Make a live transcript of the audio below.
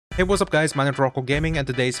Hey, what's up guys, my name is Rocco Gaming and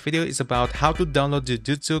today's video is about how to download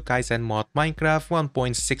Jujutsu Kaisen mod Minecraft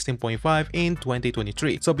 1.16.5 in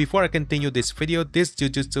 2023. So before I continue this video, this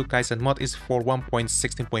Jujutsu Kaisen mod is for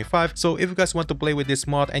 1.16.5. So if you guys want to play with this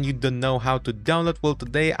mod and you don't know how to download, well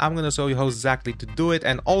today I'm gonna show you how exactly to do it,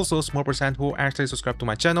 and also small percent who actually subscribe to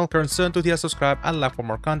my channel, concerned to subscribe and like for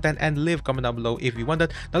more content, and leave comment down below if you want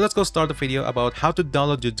it. Now let's go start the video about how to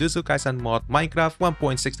download Jujutsu Kaisen mod Minecraft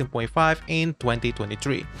 1.16.5 in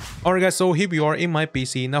 2023. Alright guys, so here we are in my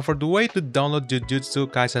PC. Now for the way to download Jujutsu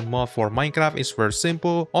Kaisen mod for Minecraft is very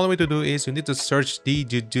simple. All the way to do is you need to search the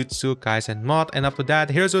Jujutsu Kaisen mod, and after that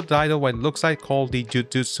here's the title what it looks like, called the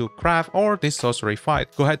Jujutsu Craft or the Sorcery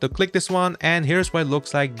Fight. Go ahead to click this one, and here's what it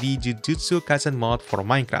looks like, the Jujutsu Kaisen mod for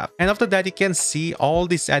Minecraft. And after that you can see all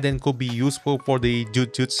this add-in could be useful for the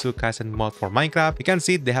Jujutsu Kaisen mod for Minecraft. You can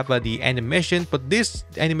see they have the animation, but this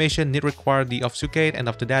animation need require the obfuscate, and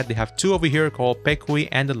after that they have two over here called Pekui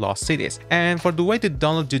and the Lost Cities. And for the way to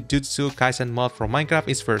download Jujutsu Kaisen mod for Minecraft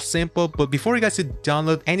is very simple, but before you guys to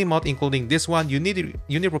download any mod including this one, you need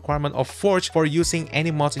requirement of Forge for using any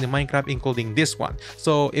mods in the Minecraft including this one.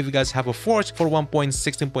 So if you guys have a Forge for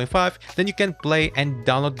 1.16.5, then you can play and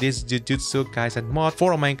download this Jujutsu Kaisen mod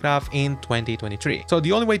for Minecraft in 2023. So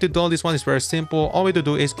the only way to download this one is very simple. All we have to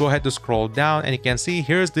do is go ahead to scroll down, and you can see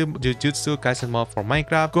here's the Jujutsu Kaisen mod for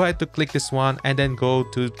Minecraft. Go ahead to click this one and then go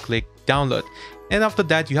to click download. And after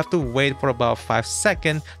that, you have to wait for about 5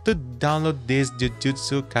 seconds to download this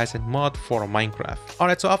Jujutsu Kaisen mod for Minecraft.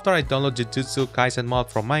 Alright, so after I download Jujutsu Kaisen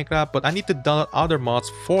mod for Minecraft, but I need to download other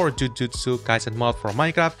mods for Jujutsu Kaisen mod for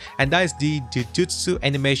Minecraft, and that is the Jujutsu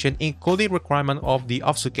animation including requirement of the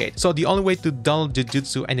obfuscate. So the only way to download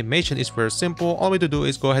Jujutsu animation is very simple. All we have to do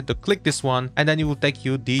is go ahead to click this one, and then it will take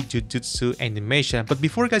you the Jujutsu animation. But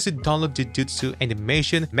before you guys download Jujutsu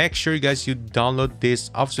animation, make sure you guys download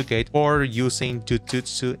this obfuscate or using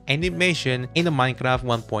Jujutsu animation in the Minecraft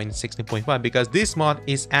 1.16.5, because this mod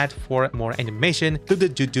is add for more animation to the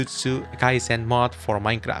Jujutsu Kaisen mod for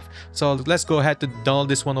Minecraft. So let's go ahead to download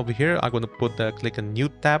this one over here. I'm going to click a new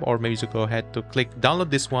tab, or maybe you go ahead to click download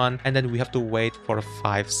this one, and then we have to wait for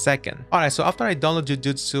 5 seconds. Alright, so after I download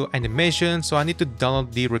Jujutsu animation, so I need to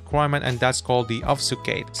download the requirement, and that's called the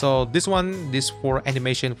obfuscate. So this for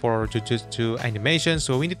animation for Jujutsu animation,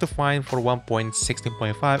 so we need to find for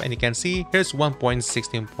 1.16.5, and you can see here's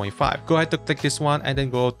 1.16.5. Go ahead to click this one and then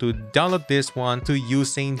go to download this one to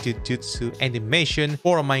using Jujutsu animation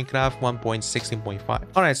for Minecraft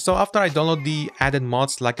 1.16.5. Alright, so after I download the added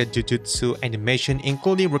mods like a Jujutsu animation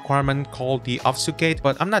including requirement called the obfuscate,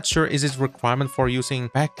 but I'm not sure is this requirement for using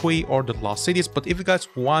Pekui or the Lost Cities. But if you guys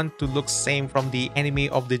want to look same from the anime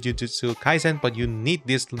of the Jujutsu Kaisen, but you need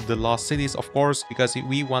the Lost Cities of course, because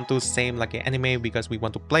we want to same like an anime, because we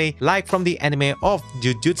want to play like from the anime of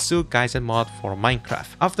Jujutsu Kaisen mod for Minecraft.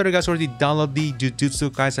 After you guys already download the Jujutsu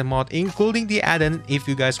Kaisen mod including the add-in, if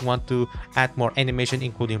you guys want to add more animation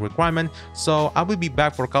including requirement, so I will be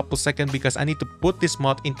back for a couple seconds because I need to put this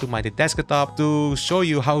mod into my desktop to show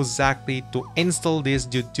you how exactly to install this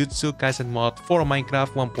Jujutsu Kaisen mod for Minecraft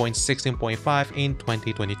 1.16.5 in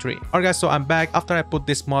 2023. Alright guys, so I'm back after I put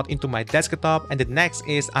this mod into my desktop, and the next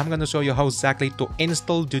is I'm gonna show you how exactly to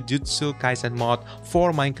install Jujutsu Kaisen mod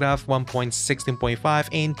for Minecraft 1.16.5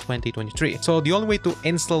 in 2023. So the only way to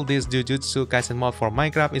install this Jujutsu Kaisen mod for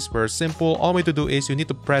Minecraft is very simple. All we have to do is you need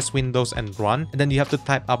to press Windows and run, and then you have to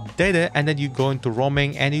type update, and then you go into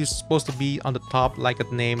roaming, and you're supposed to be on the top like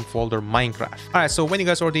a name folder Minecraft. Alright, so when you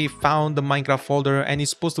guys already found the Minecraft folder, and it's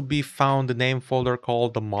supposed to be found the name folder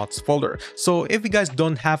called the mods folder. So if you guys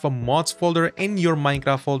don't have a mods folder in your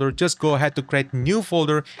Minecraft folder, just go ahead to create new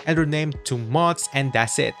folder and rename to mods, and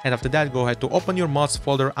that's it. And after that, go ahead to open your mods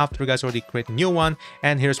folder after you guys already create a new one,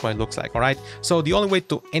 and here's what it looks like. Alright, so the only way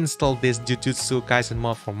to install this Jujutsu Kaisen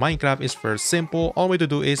mod for Minecraft is very simple. All we have to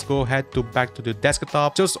do is go ahead to back to the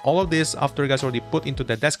desktop. Just all of this after you guys already put into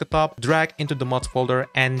the desktop, drag into the mods folder,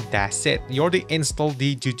 and that's it. You already installed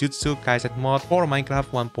the Jujutsu Kaisen mod for Minecraft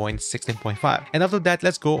 1.16.5. And after that,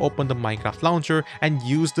 let's go open the Minecraft launcher and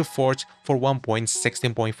use the Forge for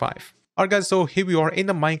 1.16.5. Alright guys, so here we are in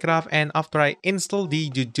the Minecraft, and after I install the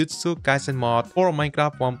Jujutsu Kaisen mod for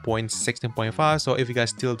Minecraft 1.16.5, so if you guys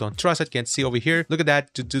still don't trust it, you can see over here, look at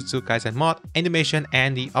that Jujutsu Kaisen mod, animation,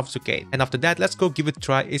 and the obfuscate. And after that, let's go give it a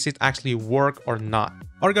try, is it actually work or not.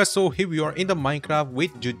 Alright guys, so here we are in the Minecraft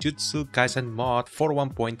with Jujutsu Kaisen mod for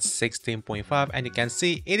 1.16.5, and you can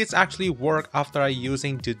see it is actually work after I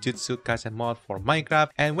using Jujutsu Kaisen mod for Minecraft.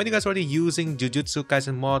 And when you guys already using Jujutsu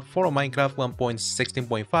Kaisen mod for Minecraft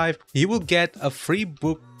 1.16.5, you will get a free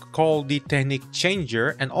book called the Technique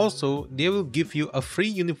Changer, and also they will give you a free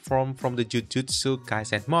uniform from the Jujutsu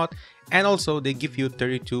Kaisen mod. and also they give you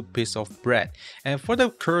 32 pieces of bread. And for the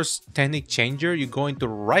curse technique changer, you're going to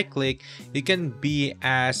right click. You can be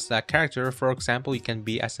as a character. For example, you can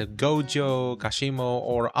be as a Gojo, Kashimo,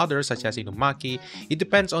 or others such as Inumaki. It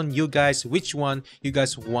depends on you guys which one you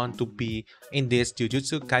guys want to be in this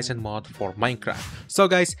Jujutsu Kaisen mod for Minecraft. So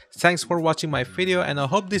guys, thanks for watching my video, and I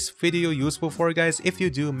hope this video useful for you guys. If you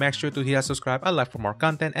do, make sure to hit a subscribe and like for more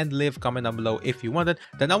content, and leave comment down below if you want it.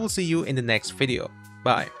 Then I will see you in the next video.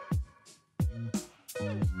 Bye.